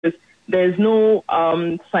there's no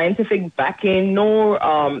scientific backing,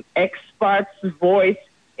 no expert's voice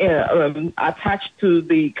attached to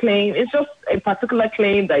the claim. It's just a particular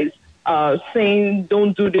claim that is saying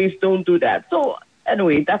don't do this, don't do that. So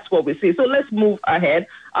anyway, that's what we see. So let's move ahead.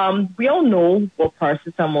 We all know what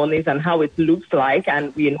paracetamol is and how it looks like,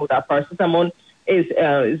 and we know that paracetamol is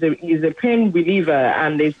a pain reliever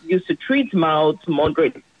and is used to treat mild to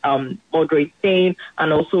moderate pain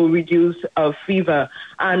and also reduce fever.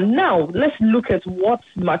 And now let's look at what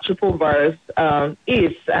Machupo virus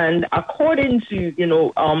is. And according to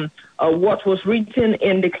what was written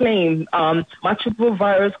in the claim, Machupo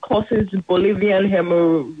virus causes Bolivian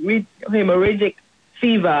hemorrhagic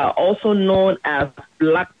fever, also known as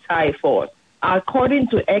black typhoid. According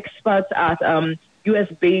to experts at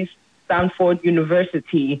U.S.-based Stanford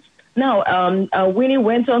University. Now, Winnie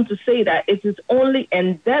went on to say that it is only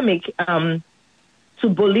endemic to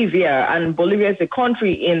Bolivia, and Bolivia is a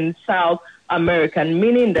country in South America,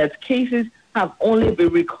 meaning that cases have only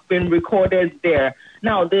been recorded there.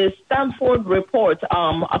 Now, the Stanford report,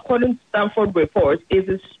 according to Stanford report,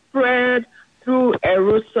 is spread through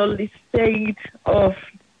aerosol state of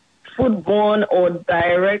foodborne or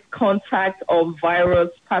direct contact of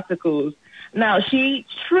virus particles. Now, she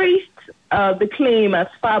traced the claim as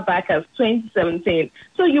far back as 2017.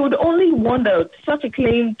 So you would only wonder, such a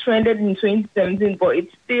claim trended in 2017, but it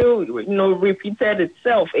still, repeated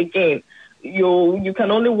itself again. You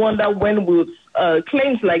can only wonder when will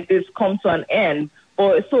claims like this come to an end.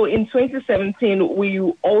 So in 2017, we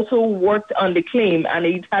also worked on the claim, and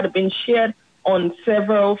it had been shared on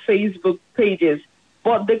several Facebook pages.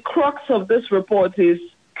 But the crux of this report is,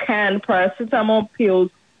 can paracetamol pills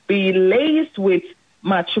be laced with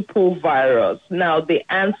Machupo virus? Now, the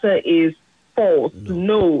answer is false.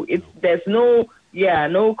 No, there's no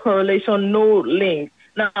correlation, no link.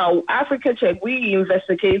 Now, Africa Check, we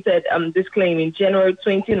investigated this claim in January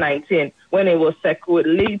 2019 when it was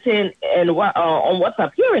circulating on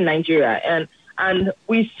WhatsApp here in Nigeria. And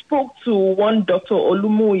we spoke to one Dr.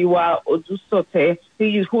 Olumuyiwa Odusote,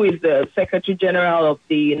 who is the Secretary General of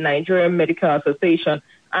the Nigerian Medical Association,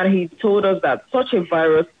 and he told us that such a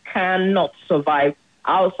virus cannot survive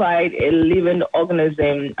outside a living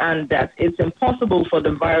organism, and that it's impossible for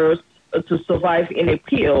the virus to survive in a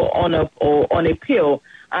pill, on a pill.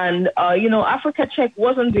 And Africa Check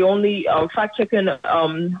wasn't the only fact-checking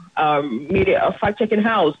fact-checking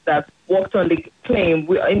house that worked on the claim.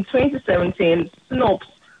 In 2017, Snopes,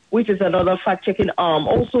 which is another fact-checking arm,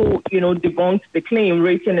 also debunked the claim,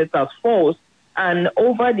 rating it as false. And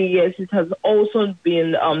over the years, it has also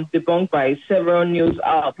been debunked by several news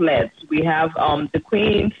outlets. We have the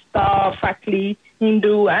Queen, Star, Factly,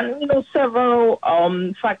 Hindu, and several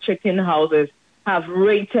fact-checking houses have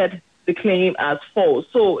rated the claim as false.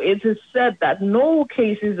 So it is said that no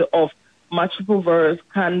cases of Machupo virus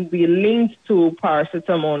can be linked to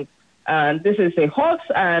paracetamol. And this is a hoax,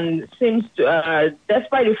 and seems to,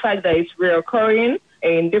 despite the fact that it's reoccurring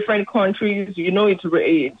in different countries,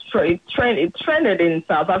 it trended in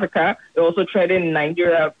South Africa. It also trended in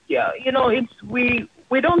Nigeria. Yeah, we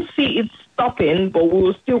don't see it stopping, but we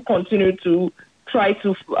will still continue to try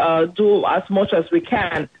to do as much as we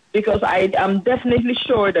can, because I am definitely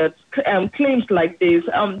sure that claims like this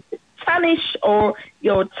tarnish or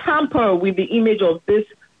tamper with the image of this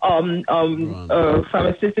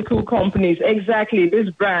pharmaceutical companies, exactly, this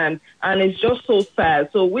brand, and it's just so sad.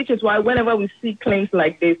 So which is why whenever we see claims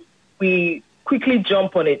like this, we quickly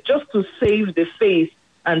jump on it just to save the face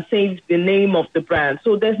and save the name of the brand.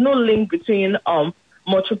 So there's no link between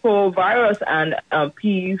Machupo virus and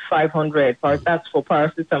P-500. That's for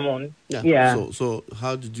paracetamol. Yeah. So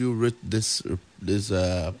how did you rate this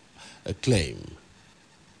claim?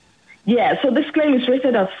 Yeah, so this claim is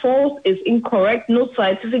rated as false, is incorrect, no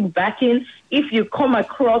scientific backing. If you come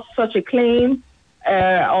across such a claim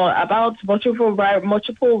about Machupo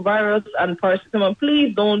virus and paracetamol,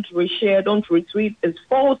 please don't reshare, don't retweet. It's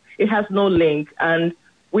false. It has no link, and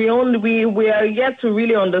we are yet to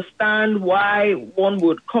really understand why one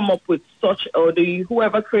would come up with such, or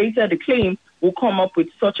whoever created the claim will come up with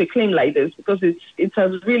such a claim like this, because it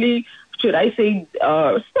has really, should I say,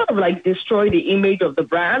 sort of like destroy the image of the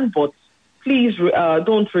brand. But please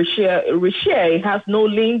don't reshare. It has no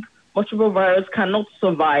link. Machupo virus cannot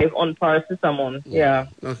survive on paracetamol. Yeah.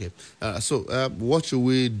 Okay. So what should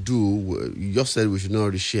we do? You just said we should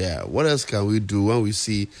not reshare. What else can we do when we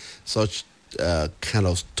see such kind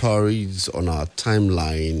of stories on our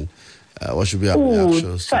timeline? What should be our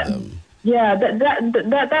reactions to them? Yeah,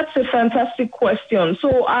 that's a fantastic question.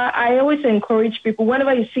 So I always encourage people,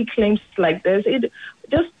 whenever you see claims like this,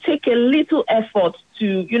 just take a little effort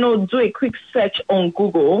to, do a quick search on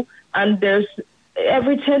Google, and there's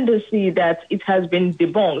every tendency that it has been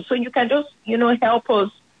debunked. So you can just, help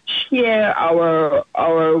us share our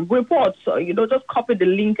reports. So, just copy the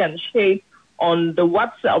link and share it on the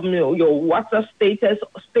WhatsApp, your WhatsApp status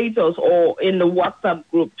or in the WhatsApp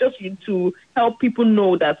group, just to help people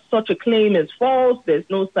know that such a claim is false. There's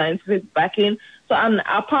no scientific backing. So, and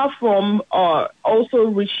apart from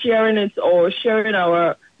also resharing it or sharing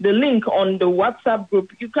the link on the WhatsApp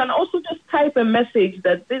group, you can also just type a message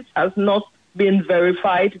that this has not been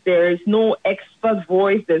verified. There is no expert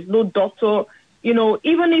voice. There's no doctor.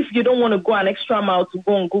 Even if you don't want to go an extra mile to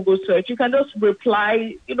go on Google search, you can just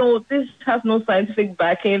reply, this has no scientific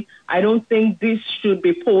backing. I don't think this should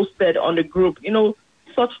be posted on the group.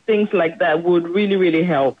 Such things like that would really, really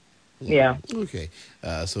help. Yeah. Okay.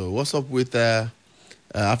 So what's up with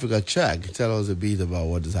Africa Check? Tell us a bit about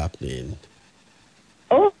what is happening.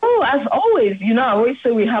 Oh, as always, I always say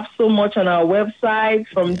we have so much on our website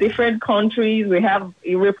from different countries. We have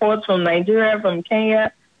reports from Nigeria, from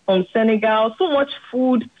Kenya, from Senegal, so much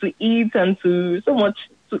food to eat and so much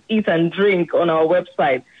to eat and drink on our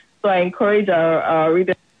website. So I encourage our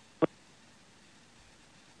readers.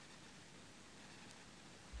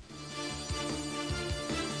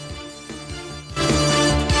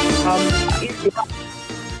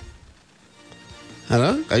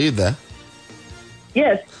 Hello, are you there?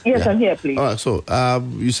 Yes, yeah. I'm here, please. All right, so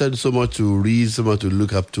you said so much to read, so much to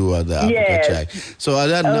look up to at the Africa Check. So are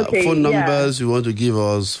there phone numbers you want to give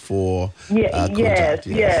us for contact?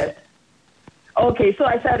 Yes. Okay, so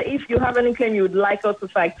I said if you have any claim you would like us to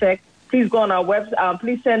fact check, please go on our website.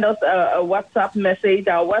 Please send us a WhatsApp message.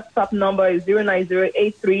 Our WhatsApp number is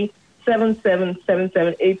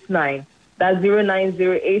 09083777789. That's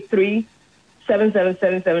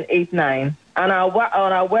 09083777789. And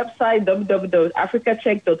on our website,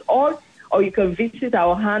 www.africacheck.org, or you can visit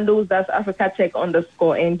our handles, that's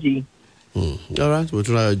africacheck_NG. All right,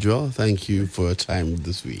 Machupo Joel, thank you for your time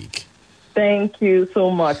this week. Thank you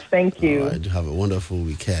so much. Thank you. All right, have a wonderful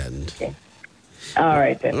weekend. Okay. All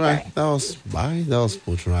right, then. All right, that was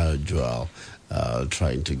Machupo Joel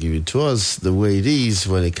trying to give it to us the way it is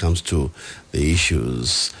when it comes to the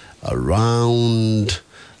issues around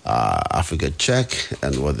Africa Check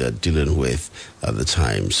and what they're dealing with at the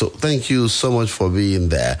time. So thank you so much for being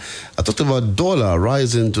there. I talked about dollar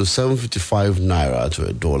rising to 755 naira to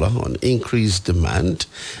a dollar on increased demand,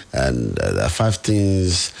 and there are 5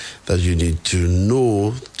 things that you need to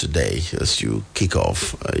know today as you kick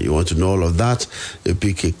off. You want to know all of that, you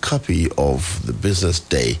pick a copy of the business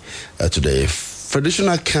day today.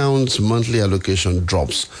 Traditional accounts monthly allocation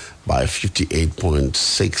drops by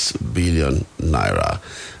 58.6 billion naira.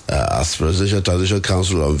 As Presidential Transition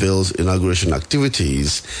Council unveils inauguration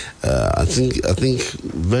activities, I think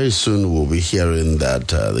very soon we'll be hearing that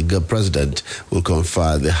the president will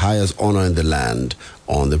confer the highest honor in the land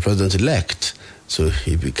on the president-elect. So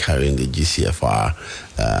he'll be carrying the GCFR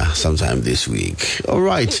sometime this week. All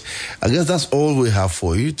right. I guess that's all we have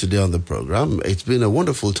for you today on the program. It's been a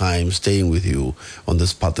wonderful time staying with you on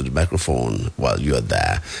this part of the microphone while you're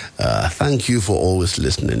there. Thank you for always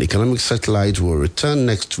listening. Economic Satellite will return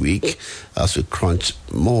next week as we crunch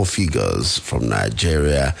more figures from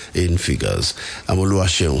Nigeria in figures. I'm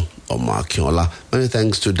Oluwaseun Omakiola. Many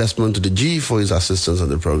thanks to Desmond to the G for his assistance on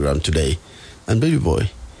the program today. And Baby Boy.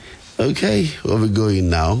 Okay, where we going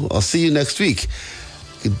now? I'll see you next week.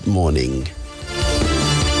 Good morning.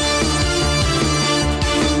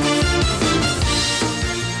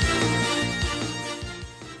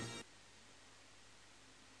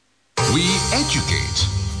 We educate.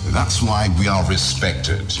 That's why we are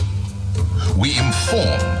respected. We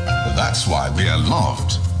inform. That's why we are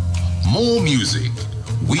loved. More music.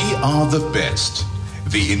 We are the best.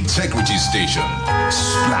 The Integrity Station.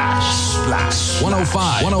 Splash, splash.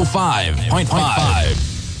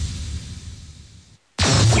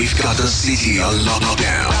 105.5. We've got the city on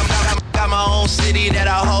lockdown. Got my own city that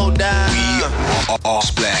I hold down. We are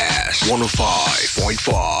Splash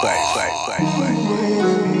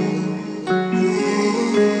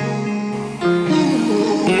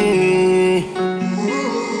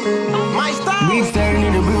My style. We standing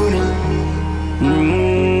in the building.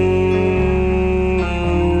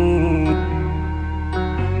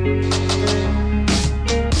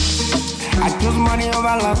 I choose money over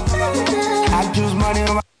love. I choose money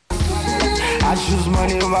over. I choose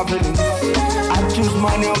money over feelings. I choose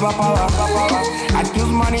money over power. I choose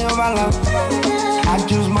money over love. I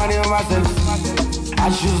choose money over sex. I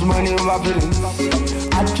choose money over feelings.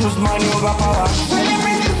 I choose money over power.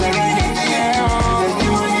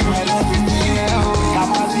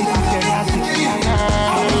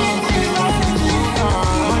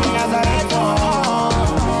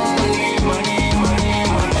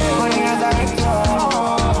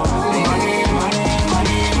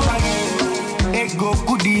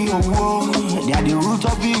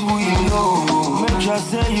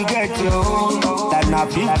 a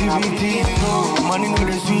 50-50. Money no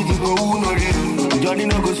the sweet, you go who no dey. Johnny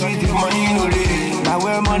no go sweet if money no dey. Now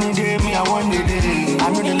where money dey, me I want the day. I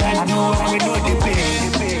know the life do, and we know the pay.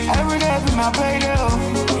 Every day be my payday, oh.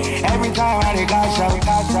 Every time I dey cash out.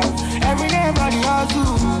 Every day body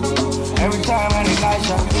hustle. Every time I dey cash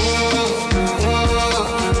out.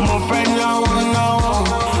 My friend don't want no.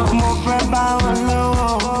 My friend bound want no.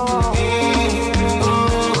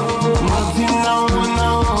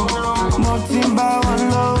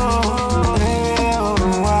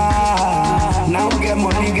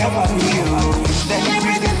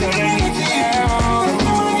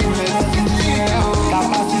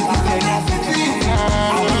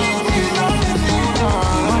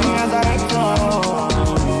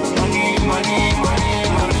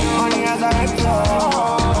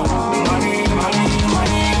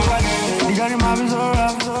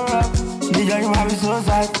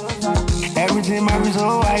 Everything might be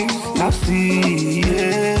so white. Now see,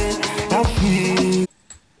 now feel.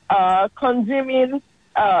 Consuming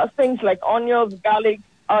things like onions, garlic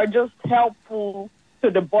are just helpful to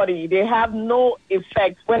the body. They have no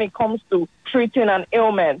effect when it comes to treating an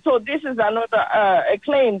ailment. So this is another a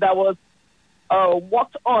claim that was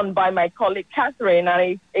worked on by my colleague Catherine,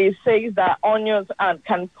 and it says that onions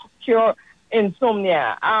can cure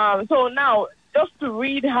insomnia. So now, just to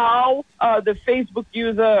read how the Facebook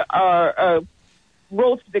user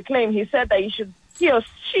wrote the claim, he said that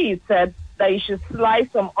she said that you should slice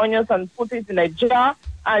some onions and put it in a jar,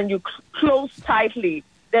 and you close tightly.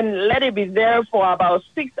 Then let it be there for about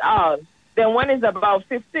 6 hours. Then when it's about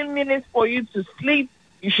 15 minutes for you to sleep,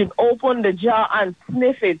 you should open the jar and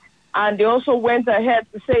sniff it. And they also went ahead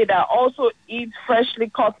to say that also eat freshly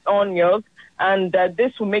cut onions, and that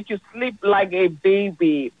this will make you sleep like a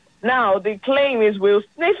baby. Now, the claim is, will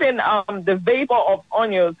sniffing the vapor of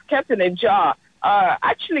onions kept in a jar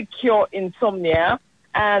actually cure insomnia?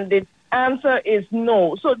 And the answer is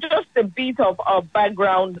no. So just a bit of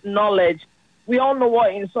background knowledge. We all know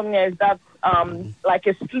what insomnia is. That's like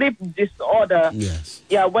a sleep disorder. Yes.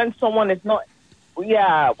 Yeah, when someone is not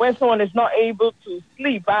able to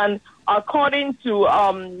sleep. And according to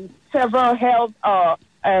several health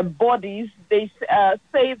bodies, they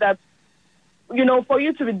say that, for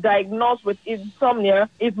you to be diagnosed with insomnia,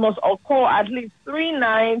 it must occur at least 3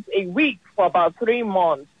 nights a week for about 3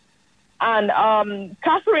 months. And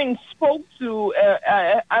Catherine spoke to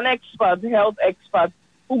an health expert,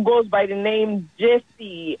 who goes by the name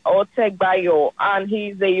J.C. Otegbayo, and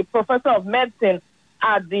he's a professor of medicine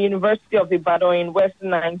at the University of Ibadan in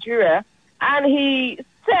Western Nigeria. And he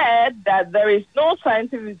said that there is no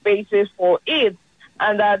scientific basis for it,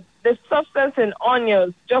 and that the substance in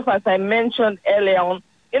onions, just as I mentioned earlier on,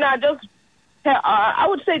 I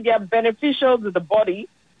would say they are beneficial to the body.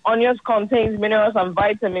 Onions contains minerals and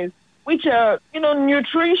vitamins, which are,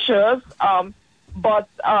 nutritious, but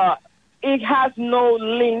it has no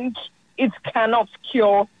link. It cannot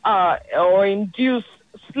cure or induce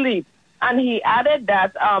sleep. And he added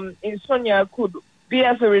that insomnia could be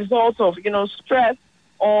as a result of, stress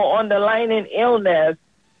or underlying illness,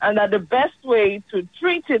 and that the best way to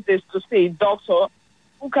treat it is to see a doctor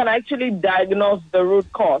who can actually diagnose the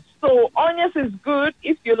root cause. So onions is good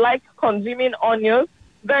if you like consuming onions.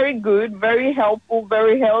 Very good, very helpful,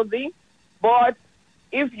 very healthy. But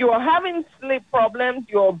if you're having sleep problems,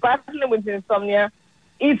 you're battling with insomnia,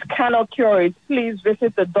 it cannot cure it. Please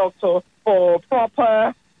visit the doctor for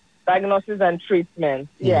proper diagnosis and treatment.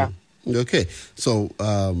 Yeah. Okay. So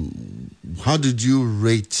how did you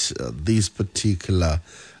rate this particular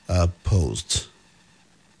post?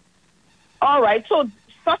 All right. So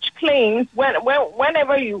such claims,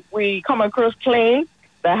 whenever we come across claims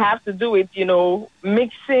that have to do with,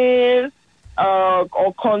 mixing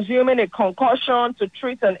or consuming a concoction to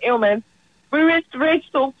treat an ailment, we rate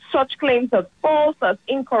such claims as false, as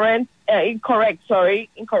incorrect.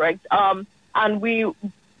 And we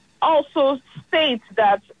also state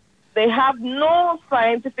that they have no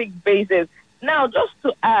scientific basis. Now, just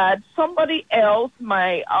to add, somebody else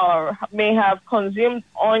may have consumed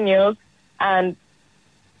onions and,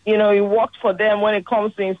 it worked for them when it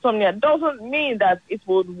comes to insomnia. Doesn't mean that it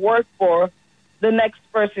would work for the next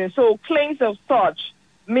person. So claims of such,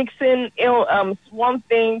 mixing one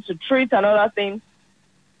thing to treat another thing,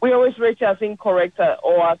 we always rate it as incorrect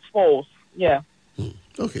or as false. Yeah.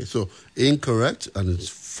 Okay, so incorrect and it's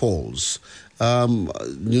false.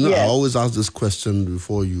 Yes. I always ask this question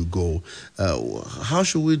before you go. How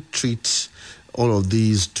should we treat all of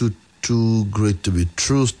these too great to be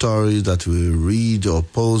true stories that we read or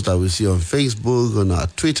post that we see on Facebook, on our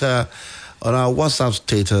Twitter, on our WhatsApp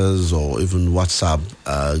status, or even WhatsApp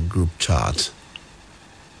group chat?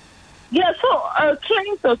 Yeah, so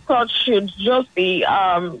claims of such should just be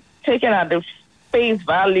taken at the face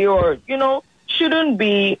value, or, shouldn't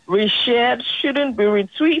be reshared, shouldn't be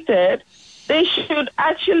retweeted. They should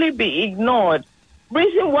actually be ignored.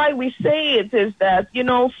 Reason why we say it is that,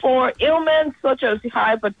 for ailments such as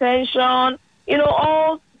hypertension,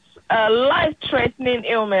 all life-threatening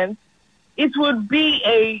ailments, it would be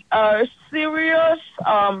a serious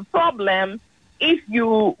problem if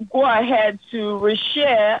you go ahead to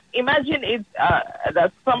reshare. Imagine it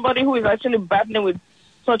that somebody who is actually battling with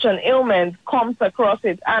such an ailment comes across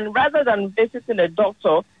it, and rather than visiting a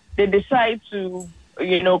doctor, they decide to,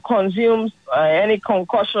 consume any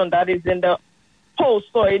concoction that is in the post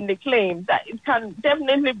or in the claim. That it can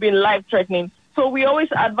definitely be life-threatening. So we always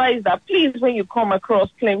advise that, please, when you come across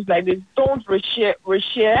claims like this, don't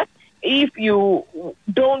reshare. If you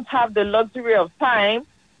don't have the luxury of time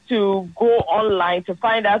to go online to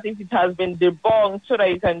find out if it has been debunked so that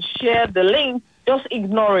you can share the link, just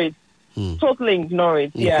ignore it. Totally ignore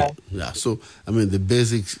it. Yeah. Okay. Yeah. So, the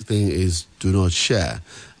basic thing is do not share.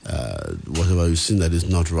 Whatever you've seen that is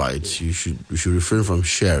not right, you should refrain from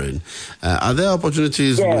sharing. Are there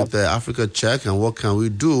opportunities with Africa Check, and what can we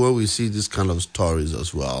do when we see these kind of stories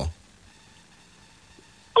as well?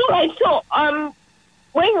 All right. So,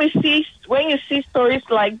 when you see stories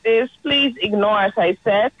like this, please ignore, as I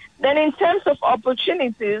said. Then, in terms of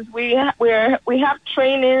opportunities, we have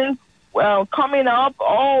trainings coming up.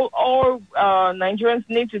 All Nigerians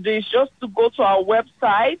need to do is just to go to our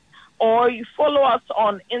website, or you follow us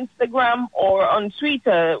on Instagram or on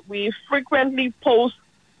Twitter. We frequently post,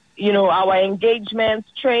 our engagements,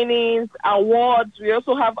 trainings, awards. We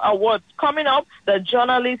also have awards coming up that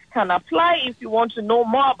journalists can apply. If you want to know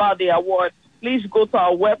more about the award, please go to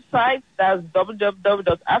our website. That's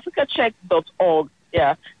www.africacheck.org.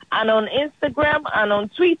 Yeah. And on Instagram and on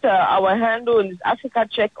Twitter, our handle is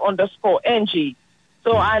africacheck_NG.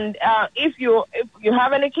 So, and if you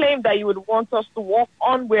have any claim that you would want us to work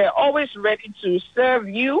on, we're always ready to serve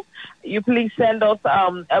you. You please send us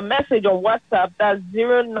a message on WhatsApp. That's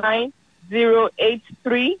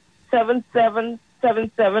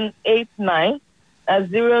 09083777789.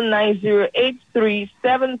 That's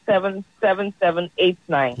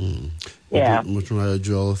 09083777789. Yeah. Machupo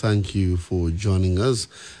Joel, thank you for joining us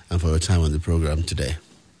and for your time on the program today.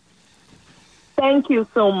 Thank you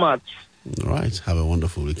so much. All right. Have a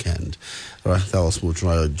wonderful weekend. All right. That was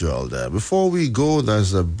Machupo Joel there. Before we go,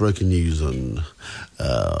 there's a breaking news on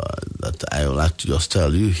that I would like to just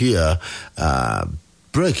tell you here.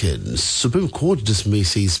 Breaking. Supreme Court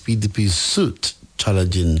dismisses PDP's suit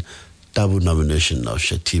challenging double nomination of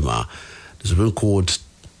Shettima. The Supreme Court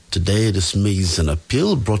today dismissed an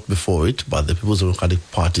appeal brought before it by the People's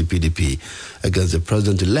Democratic Party, PDP, against the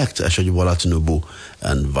President-elect, Asiwaju Bola Tinubu,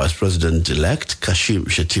 and Vice President-elect, Kashim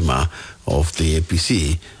Shettima of the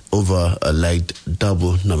APC, over alleged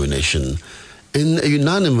double nomination. In a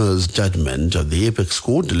unanimous judgment of the Apex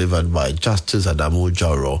Court delivered by Justice Adamu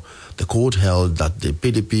Jauro, the court held that the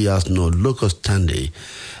PDP has no locus standi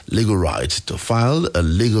legal right to file a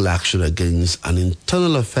legal action against an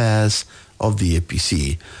internal affairs of the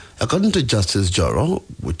APC. According to Justice Jauro,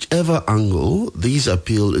 whichever angle this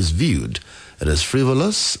appeal is viewed, it is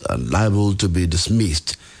frivolous and liable to be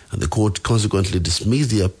dismissed, and the court consequently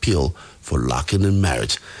dismissed the appeal for lacking in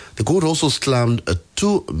merit. The court also slammed a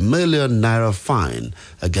 2 million naira fine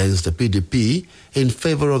against the PDP in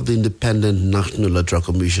favor of the Independent National Electoral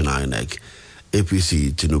Commission, INEC,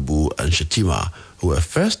 APC, Tinubu, and Shettima, who were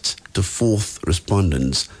first to fourth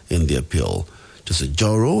respondents in the appeal. Justice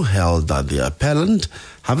Jauro held that the appellant,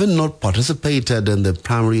 having not participated in the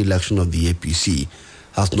primary election of the APC,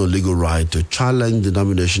 has no legal right to challenge the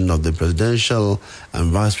nomination of the presidential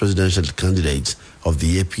and vice presidential candidates of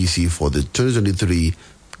the APC for the 2023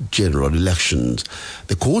 general elections.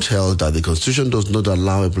 The court held that the Constitution does not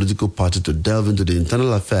allow a political party to delve into the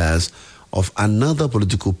internal affairs of another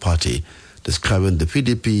political party, describing the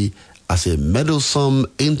PDP as a meddlesome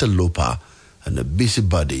interloper and a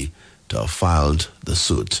busybody to have filed the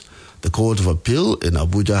suit. The Court of Appeal in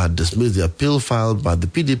Abuja had dismissed the appeal filed by the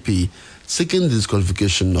PDP seeking the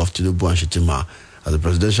disqualification of Tinubu and Shettima as the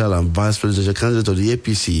presidential and vice presidential candidate of the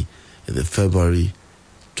APC in the February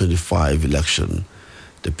 25 election.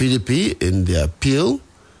 The PDP, in their appeal,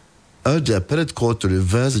 urged the appellate court to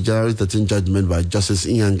reverse the January 13 judgment by Justice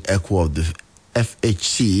Inyang Ekwo of the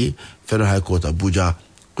FHC, Federal High Court, Abuja,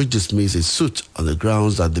 which dismissed a suit on the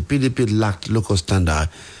grounds that the PDP lacked local standard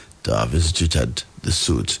to have instituted the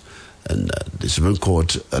suit. And the Supreme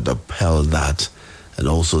Court had upheld that and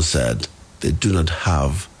also said they do not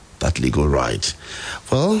have that legal right.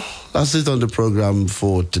 Well, that's it on the program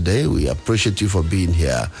for today. We appreciate you for being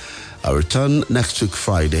here. I'll return next week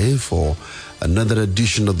Friday for another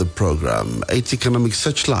edition of the program, 8 Economic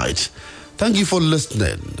Searchlight. Thank you for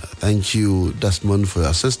listening. Thank you, Desmond, for your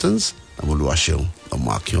assistance. I'm Oluwaseun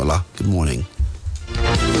Omakiola. Good morning.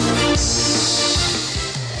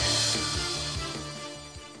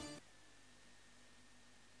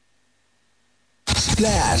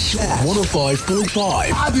 Splash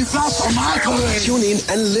 105.5. I be flash on my career. Tune in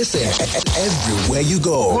and listen everywhere you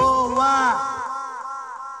go. Oh, wow.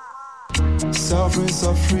 Suffering.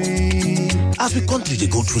 As we country they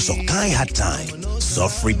go through some kind hard time,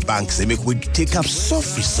 Suffering Bank say make we take up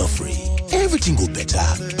suffering. Everything go better.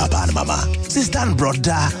 Papa and mama, sister and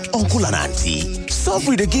brother, uncle and auntie.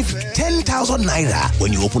 Suffering they give 10,000 naira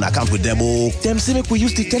when you open account with them. Oh, them say make we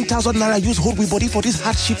use the 10,000 naira use hold we body for this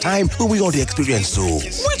hardship time when we all the experience. So,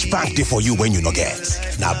 which bank they for you when you no get?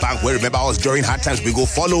 Now bank will remember us during hard times we go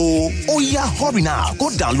follow. Oh yeah, hurry now. Go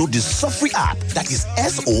download the Suffering app. That is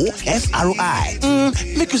SOFRI.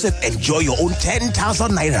 Make yourself enjoy your own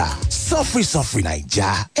 10,000 naira. Suffering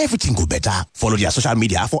Naija. Everything go better. Follow their social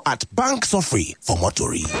media for @Bank Suffering for more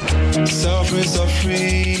tori.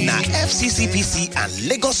 Suffering. Now FCCPC and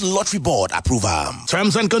Lagos Lottery Board approve am.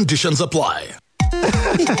 Terms and conditions apply.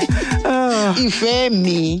 Ìfẹ́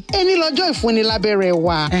mi, ẹni lọ́jọ́ ìfúnni lábẹ́rẹ́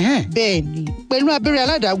wa. Bẹ́ẹ̀ ni, pẹ̀lú abẹ́rẹ́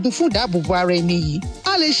aládàágún fún ìdáàbòbò ara ẹni yìí,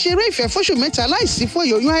 a lè ṣeré ìfẹ́ fóṣù mẹ́ta láìsí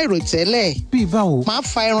fòyè oyún àìròtẹ́lẹ̀. Bí báwo? Màá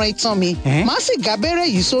fa ẹran itan mi, màá sì gábẹ́rẹ́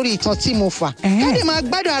yìí sórí itan tí mo fà. Káde máa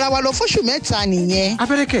gbádùn ara wa lọ fóṣù mẹ́ta nìyẹn.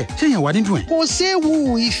 Abẹ́rẹ́ kẹ̀, ṣé yẹn wà nídùn ẹ̀? Kò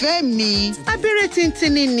séwu ìfẹ́ mi, abẹ́rẹ́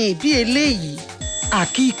tíntínní ni bí eléyìí.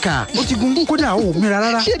 Àkíkà, ó ti gun kódà ó mìíràn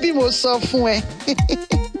rárá. Ṣé bí mo sọ fún ẹ?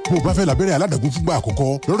 Bó bá fẹ́ lábẹ́rẹ́ aládàágún fúngbà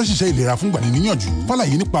àkọ́kọ́, lọ́dọ̀ ṣiṣẹ́ ìlera fúngbà ní níyànjú.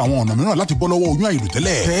 Fàlàyé nípa àwọn ọ̀nà mìíràn láti bọ́ lọ́wọ́ oyún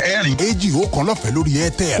àìròtẹ́lẹ̀. 2 1 lọ́fẹ̀ẹ́ lórí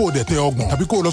Airtel. Kó o dẹ̀ tẹ 30 tàbí kó o lọ